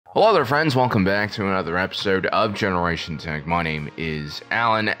Hello there, friends. Welcome back to another episode of Generation Tech. My name is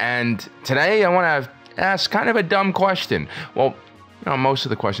Alan, and today I want to ask kind of a dumb question. Well, most of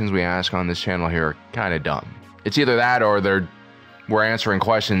the questions we ask on this channel here are kind of dumb. It's either that or we're answering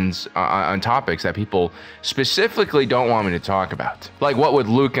questions on topics that people specifically don't want me to talk about. Like, what would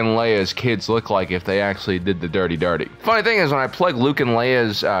Luke and Leia's kids look like if they actually did the dirty? Funny thing is, when I plug Luke and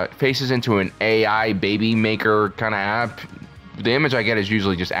Leia's faces into an AI baby maker kind of app, the image I get is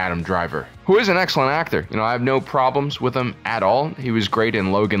usually just Adam Driver, who is an excellent actor. I have no problems with him at all. He was great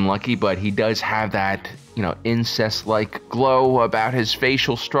in Logan Lucky, but he does have that, incest-like glow about his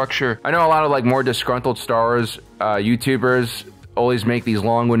facial structure. I know a lot of more disgruntled Star Wars YouTubers always make these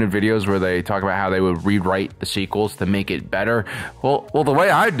long-winded videos where they talk about how they would rewrite the sequels to make it better. Well, the way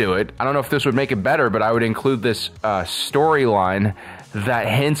I do it, I don't know if this would make it better, but I would include this storyline that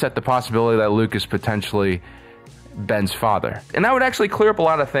hints at the possibility that Luke is potentially Ben's father. And that would actually clear up a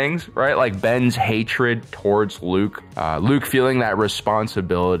lot of things, right? Like Ben's hatred towards Luke, Luke feeling that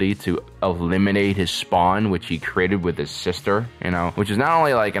responsibility to eliminate his spawn, which he created with his sister, which is not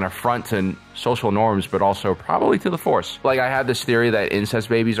only like an affront to social norms, but also probably to the Force. Like, I have this theory that incest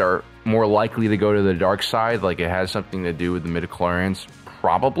babies are more likely to go to the dark side, like it has something to do with the midichlorians.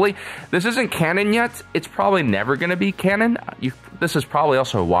 Probably. This isn't canon yet. It's probably never going to be canon. This is probably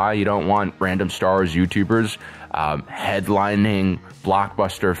also why you don't want random Star Wars YouTubers headlining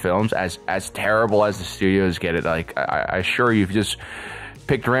blockbuster films. As terrible as the studios get it, I assure you, if you just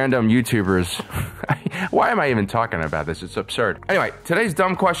picked random YouTubers, why am I even talking about this? It's absurd. Anyway, today's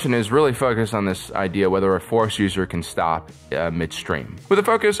dumb question is really focused on this idea whether a Force user can stop midstream, with a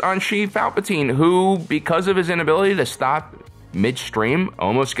focus on Sheev Palpatine, who, because of his inability to stop midstream,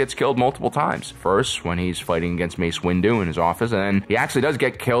 almost gets killed multiple times. First, when he's fighting against Mace Windu in his office, and then he actually does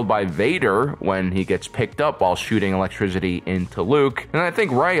get killed by Vader when he gets picked up while shooting electricity into Luke. And I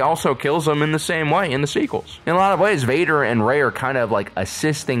think Rey also kills him in the same way in the sequels. In a lot of ways, Vader and Rey are kind of like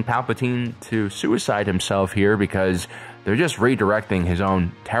assisting Palpatine to suicide himself here, because they're just redirecting his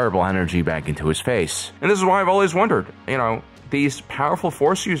own terrible energy back into his face. And this is why I've always wondered, these powerful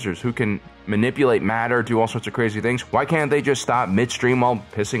Force users who can manipulate matter, do all sorts of crazy things, why can't they just stop midstream while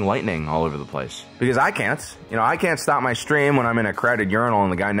pissing lightning all over the place? Because I can't. I can't stop my stream when I'm in a crowded urinal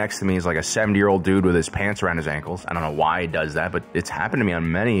and the guy next to me is like a 70-year-old dude with his pants around his ankles. I don't know why he does that, but it's happened to me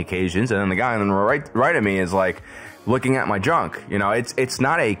on many occasions. And then the guy on the right of me is like looking at my junk. It's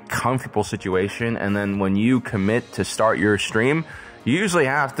not a comfortable situation. And then when you commit to start your stream, you usually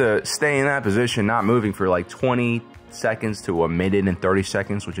have to stay in that position, not moving for like 20 seconds to a minute and 30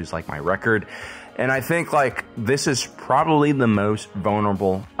 seconds, which is like my record. And I think this is probably the most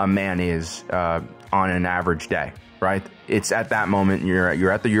vulnerable a man is on an average day, right? It's at that moment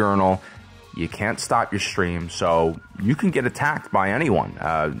you're at the urinal, you can't stop your stream, so you can get attacked by anyone.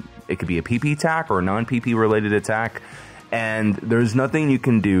 It could be a PP attack or a non-PP related attack, and there's nothing you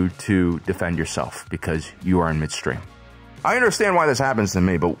can do to defend yourself because you are in midstream. I understand why this happens to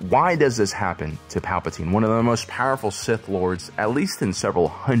me, but why does this happen to Palpatine, one of the most powerful Sith Lords, at least in several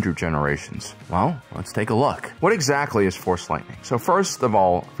hundred generations? Well, let's take a look. What exactly is Force Lightning? So first of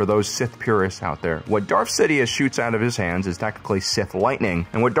all, for those Sith purists out there, what Darth Sidious shoots out of his hands is technically Sith Lightning,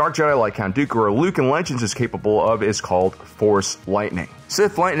 and what Dark Jedi like Count Dooku or Luke in Legends is capable of is called Force Lightning.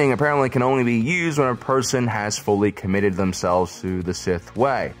 Sith Lightning apparently can only be used when a person has fully committed themselves to the Sith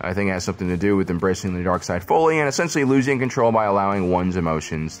way. I think it has something to do with embracing the dark side fully and essentially losing control by allowing one's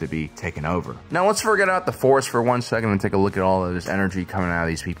emotions to be taken over. Now let's forget about the Force for 1 second and take a look at all of this energy coming out of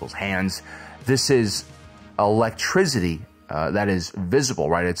these people's hands. This is electricity that is visible,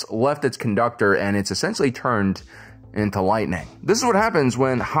 right? It's left its conductor and it's essentially turned into lightning. This is what happens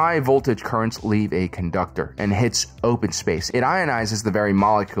when high voltage currents leave a conductor and hits open space. It ionizes the very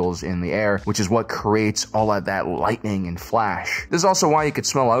molecules in the air, which is what creates all of that lightning and flash. This is also why you could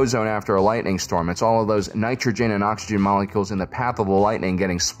smell ozone after a lightning storm. It's all of those nitrogen and oxygen molecules in the path of the lightning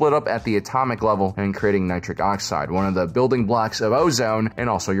getting split up at the atomic level and creating nitric oxide, one of the building blocks of ozone, and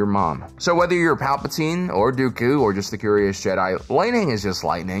also your mom. So whether you're Palpatine or Dooku or just the Curious Jedi, lightning is just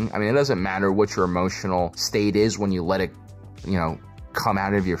lightning. I mean, it doesn't matter what your emotional state is when you let it, come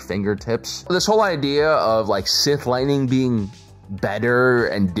out of your fingertips. This whole idea of Sith lightning being better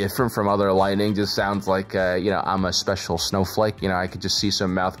and different from other lightning just sounds like, I'm a special snowflake. I could just see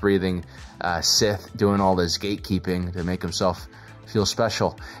some mouth breathing Sith doing all this gatekeeping to make himself Feels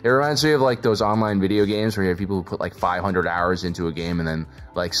special. It reminds me of like those online video games where you have people who put like 500 hours into a game and then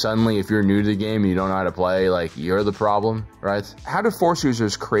like suddenly if you're new to the game and you don't know how to play, like you're the problem, right? How do Force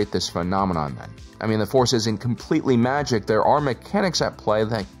users create this phenomenon then? I mean, the Force isn't completely magic. There are mechanics at play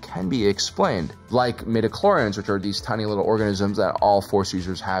that can be explained. Like midichlorians, which are these tiny little organisms that all Force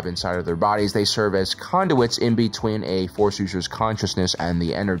users have inside of their bodies. They serve as conduits in between a Force user's consciousness and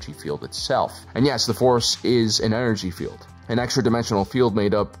the energy field itself. And yes, the Force is an energy field. An extra-dimensional field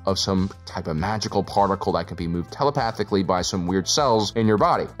made up of some type of magical particle that can be moved telepathically by some weird cells in your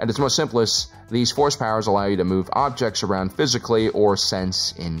body. At its most simplest, these Force powers allow you to move objects around physically or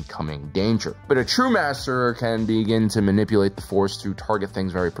sense incoming danger. But a true master can begin to manipulate the Force to target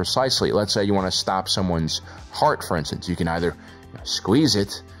things very precisely. Let's say you want to stop someone's heart, for instance. You can either squeeze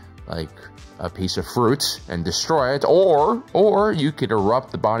it like a piece of fruit and destroy it, or you could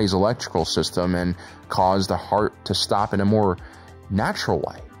erupt the body's electrical system and cause the heart to stop in a more natural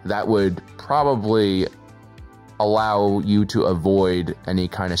way. That would probably allow you to avoid any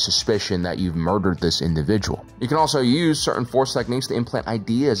kind of suspicion that you've murdered this individual. You can also use certain Force techniques to implant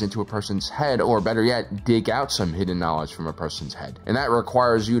ideas into a person's head, or better yet, dig out some hidden knowledge from a person's head. And that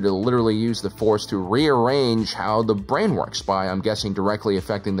requires you to literally use the Force to rearrange how the brain works by, I'm guessing, directly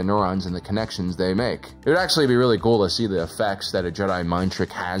affecting the neurons and the connections they make. It would actually be really cool to see the effects that a Jedi mind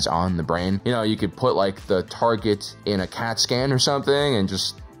trick has on the brain. You know, you could put like the target in a CAT scan or something and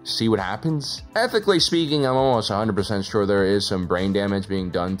just see what happens. Ethically speaking, I'm almost 100% sure there is some brain damage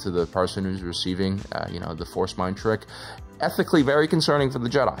being done to the person who's receiving, the Force mind trick. Ethically very concerning for the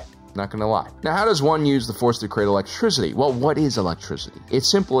Jedi. Not gonna lie. Now, how does one use the Force to create electricity? Well, what is electricity? It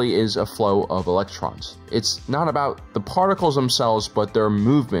simply is a flow of electrons. It's not about the particles themselves, but their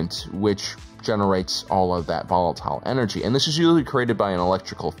movement, which generates all of that volatile energy. And this is usually created by an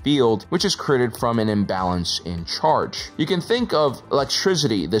electrical field, which is created from an imbalance in charge. You can think of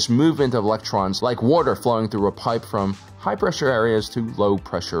electricity, this movement of electrons, like water flowing through a pipe from high pressure areas to low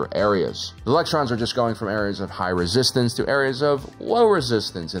pressure areas. The electrons are just going from areas of high resistance to areas of low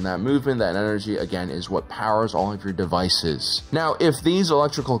resistance, and that movement, that energy, again, is what powers all of your devices. Now, if these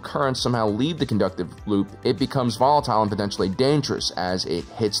electrical currents somehow leave the conductive loop, it becomes volatile and potentially dangerous as it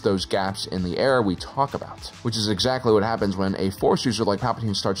hits those gaps in the air we talk about, which is exactly what happens when a Force user like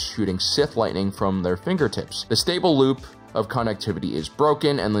Palpatine starts shooting Sith Lightning from their fingertips. The stable loop of connectivity is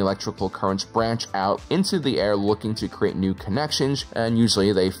broken and the electrical currents branch out into the air looking to create new connections, and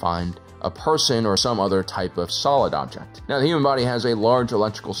usually they find a person or some other type of solid object. Now, the human body has a large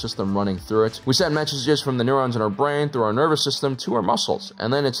electrical system running through it. We send messages from the neurons in our brain through our nervous system to our muscles,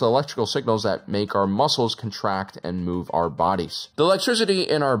 and then it's the electrical signals that make our muscles contract and move our bodies. The electricity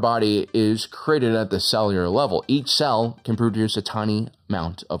in our body is created at the cellular level. Each cell can produce a tiny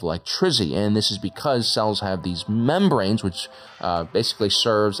amount of electricity, and this is because cells have these membranes, which basically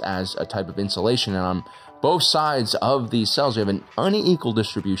serves as a type of insulation, and on both sides of these cells, we have an unequal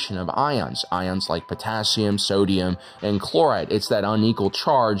distribution of ions. Ions like potassium, sodium, and chloride. It's that unequal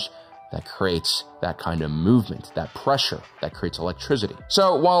charge that creates that kind of movement, that pressure that creates electricity.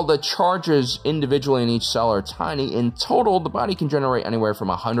 So while the charges individually in each cell are tiny, in total, the body can generate anywhere from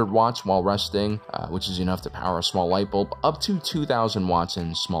 100 watts while resting, which is enough to power a small light bulb, up to 2,000 watts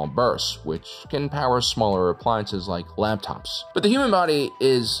in small bursts, which can power smaller appliances like laptops. But the human body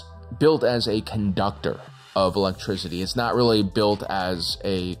is built as a conductor of electricity. It's not really built as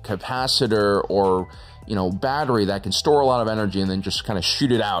a capacitor or, battery that can store a lot of energy and then just kind of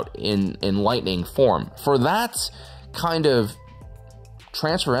shoot it out in lightning form. For that kind of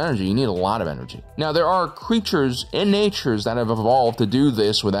transfer energy, you need a lot of energy. Now, there are creatures in nature that have evolved to do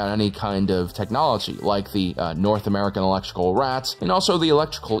this without any kind of technology, like the North American electrical rat and also the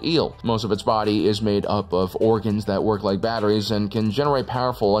electrical eel. Most of its body is made up of organs that work like batteries and can generate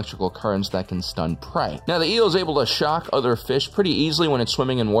powerful electrical currents that can stun prey. Now, the eel is able to shock other fish pretty easily when it's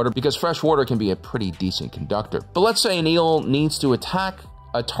swimming in water because fresh water can be a pretty decent conductor. But let's say an eel needs to attack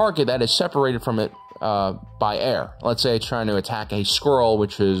a target that is separated from it by air. Let's say it's trying to attack a squirrel,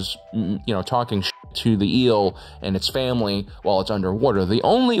 which is, talking to the eel and its family while it's underwater. The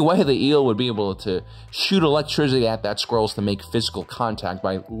only way the eel would be able to shoot electricity at that squirrel is to make physical contact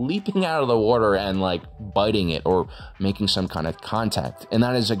by leaping out of the water and biting it or making some kind of contact. And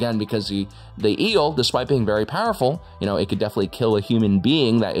that is, again, because the eel, despite being very powerful, it could definitely kill a human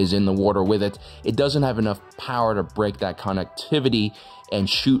being that is in the water with it. It doesn't have enough power to break that connectivity and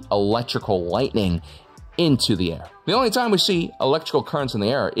shoot electrical lightning into the air. The only time we see electrical currents in the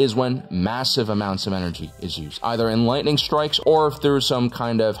air is when massive amounts of energy is used, either in lightning strikes or through some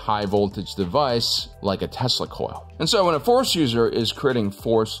kind of high voltage device like a Tesla coil. And so when a Force user is creating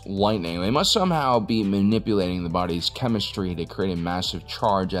Force lightning, they must somehow be manipulating the body's chemistry to create a massive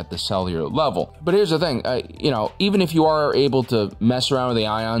charge at the cellular level. But here's the thing, even if you are able to mess around with the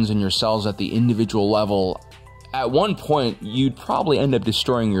ions in your cells at the individual level, at one point, you'd probably end up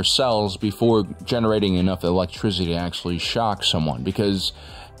destroying your cells before generating enough electricity to actually shock someone, because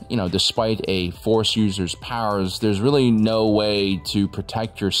despite a Force user's powers, there's really no way to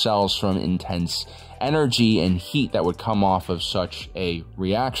protect your cells from intense energy and heat that would come off of such a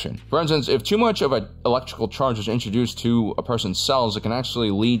reaction. For instance, if too much of an electrical charge is introduced to a person's cells, it can actually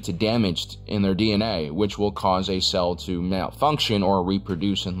lead to damage in their DNA, which will cause a cell to malfunction or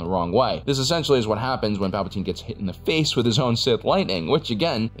reproduce in the wrong way. This essentially is what happens when Palpatine gets hit in the face with his own Sith Lightning, which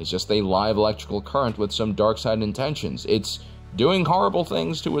again is just a live electrical current with some dark side intentions. It's doing horrible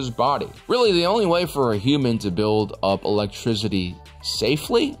things to his body. Really, the only way for a human to build up electricity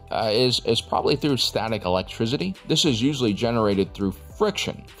safely is probably through static electricity. This is usually generated through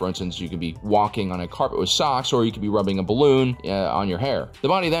friction. For instance, you could be walking on a carpet with socks, or you could be rubbing a balloon on your hair. The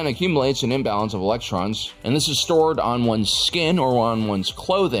body then accumulates an imbalance of electrons, and this is stored on one's skin or on one's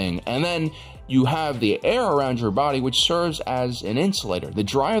clothing, and then you have the air around your body, which serves as an insulator. The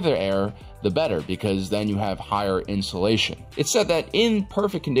drier the air, the better, because then you have higher insulation. It's said that in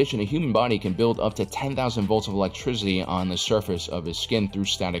perfect condition, a human body can build up to 10,000 volts of electricity on the surface of his skin through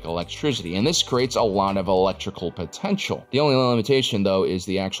static electricity, and this creates a lot of electrical potential. The only limitation, though, is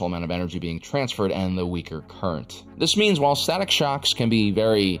the actual amount of energy being transferred and the weaker current. This means while static shocks can be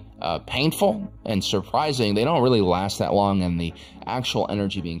very painful and surprising, they don't really last that long, and the actual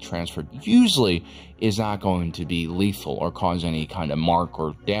energy being transferred usually is not going to be lethal or cause any kind of mark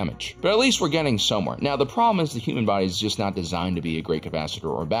or damage. But at least we're getting somewhere. Now, the problem is the human body is just not designed to be a great capacitor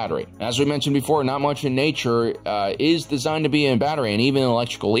or battery. As we mentioned before, not much in nature is designed to be a battery, and even an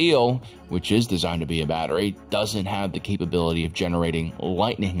electrical eel, which is designed to be a battery, doesn't have the capability of generating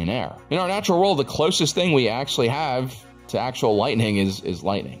lightning in air. In our natural world, the closest thing we actually have to actual lightning is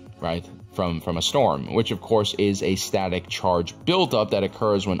lightning, right? From a storm, which of course is a static charge buildup that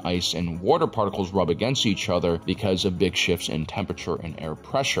occurs when ice and water particles rub against each other because of big shifts in temperature and air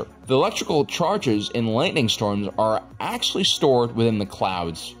pressure. The electrical charges in lightning storms are actually stored within the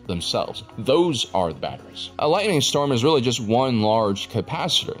clouds themselves. Those are the batteries. A lightning storm is really just one large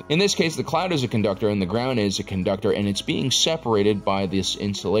capacitor. In this case, the cloud is a conductor and the ground is a conductor, and it's being separated by this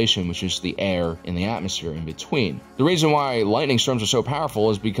insulation, which is the air in the atmosphere in between. The reason why lightning storms are so powerful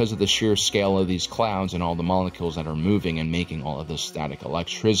is because of the sheer scale of these clouds and all the molecules that are moving and making all of this static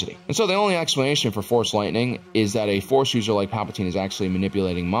electricity. And so the only explanation for Force lightning is that a Force user like Palpatine is actually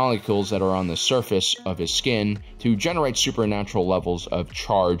manipulating molecules that are on the surface of his skin to generate supernatural levels of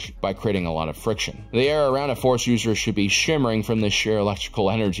charge by creating a lot of friction. The air around a Force user should be shimmering from the sheer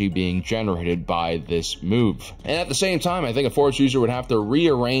electrical energy being generated by this move. And at the same time, I think a Force user would have to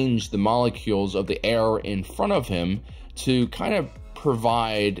rearrange the molecules of the air in front of him to kind of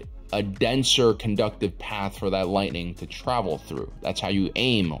provide a denser conductive path for that lightning to travel through. That's how you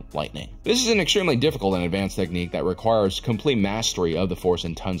aim lightning. This is an extremely difficult and advanced technique that requires complete mastery of the Force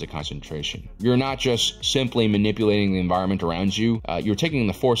and tons of concentration. You're not just simply manipulating the environment around you, you're taking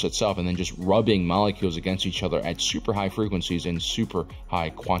the Force itself and then just rubbing molecules against each other at super high frequencies and super high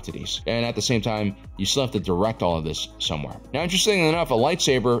quantities. And at the same time, you still have to direct all of this somewhere. Now, interestingly enough, a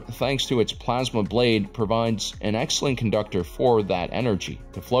lightsaber, thanks to its plasma blade, provides an excellent conductor for that energy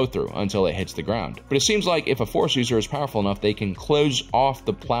to flow through until it hits the ground. But it seems like if a Force user is powerful enough, they can close off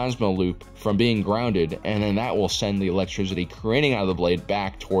the plasma loop from being grounded, and then that will send the electricity creating out of the blade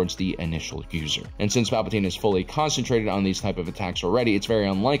back towards the initial user. And since Palpatine is fully concentrated on these type of attacks already, it's very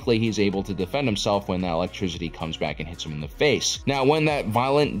unlikely he's able to defend himself when that electricity comes back and hits him in the face. Now, when that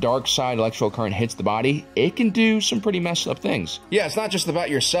violent dark side electrical current hits the body, it can do some pretty messed up things. Yeah, it's not just about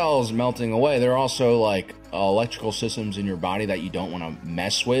your cells melting away. There are also like electrical systems in your body that you don't want to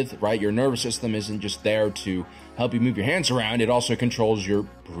mess with, right? Your nervous system isn't just there to help you move your hands around. It also controls your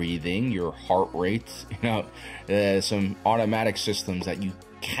breathing, your heart rate, some automatic systems that you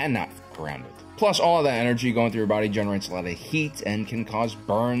cannot fuck around with. Plus, all of that energy going through your body generates a lot of heat and can cause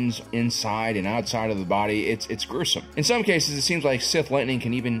burns inside and outside of the body. It's gruesome. In some cases, it seems like Sith Lightning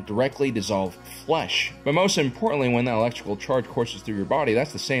can even directly dissolve flesh. But most importantly, when that electrical charge courses through your body,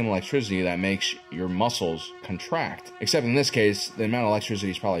 that's the same electricity that makes your muscles contract. Except in this case, the amount of electricity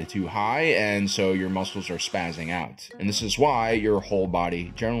is probably too high, and so your muscles are spazzing out. And this is why your whole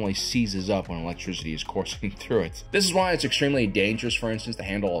body generally seizes up when electricity is coursing through it. This is why it's extremely dangerous, for instance, to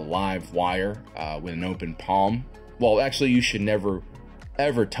handle a live wire with an open palm. well, actually, you should never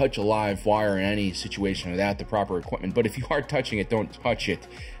ever touch a live wire in any situation without the proper equipment. But if you are touching it, don't touch it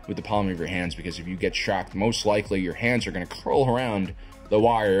with the palm of your hands, because if you get shocked, most likely your hands are going to curl around the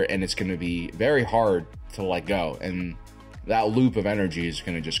wire and it's going to be very hard to let go, and that loop of energy is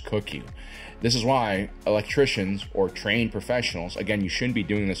going to just cook you. This is why electricians or trained professionals, again, you shouldn't be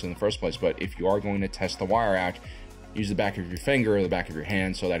doing this in the first place, but if you are going to test the wire out, use the back of your finger or the back of your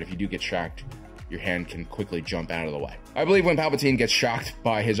hand so that if you do get shocked, your hand can quickly jump out of the way. I believe when Palpatine gets shocked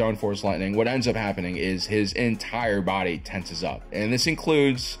by his own Force Lightning, what ends up happening is his entire body tenses up. And this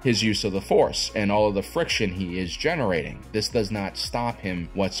includes his use of the Force and all of the friction he is generating. This does not stop him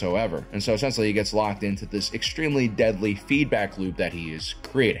whatsoever. And so essentially he gets locked into this extremely deadly feedback loop that he is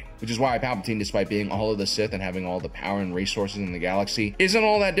creating. Which is why Palpatine, despite being all of the Sith and having all the power and resources in the galaxy, isn't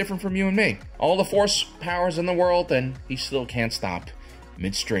all that different from you and me. All the Force powers in the world, and he still can't stop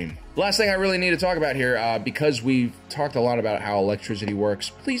midstream. Last thing I really need to talk about here, because we've talked a lot about how electricity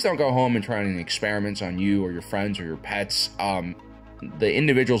works, please don't go home and try any experiments on you or your friends or your pets. The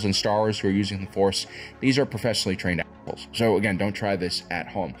individuals in Star Wars who are using the Force, these are professionally trained assholes. So again, don't try this at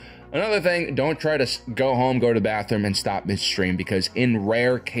home. Another thing, don't try to go home, go to the bathroom, and stop midstream, because in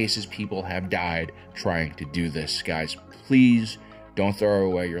rare cases, people have died trying to do this. Guys, please don't throw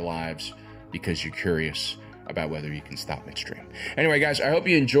away your lives because you're curious about whether you can stop midstream. Anyway, guys, I hope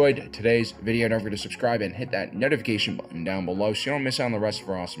you enjoyed today's video. Don't forget to subscribe and hit that notification button down below so you don't miss out on the rest of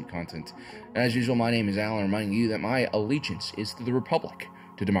our awesome content. As usual, my name is Alan, reminding you that my allegiance is to the Republic,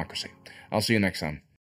 to democracy. I'll see you next time.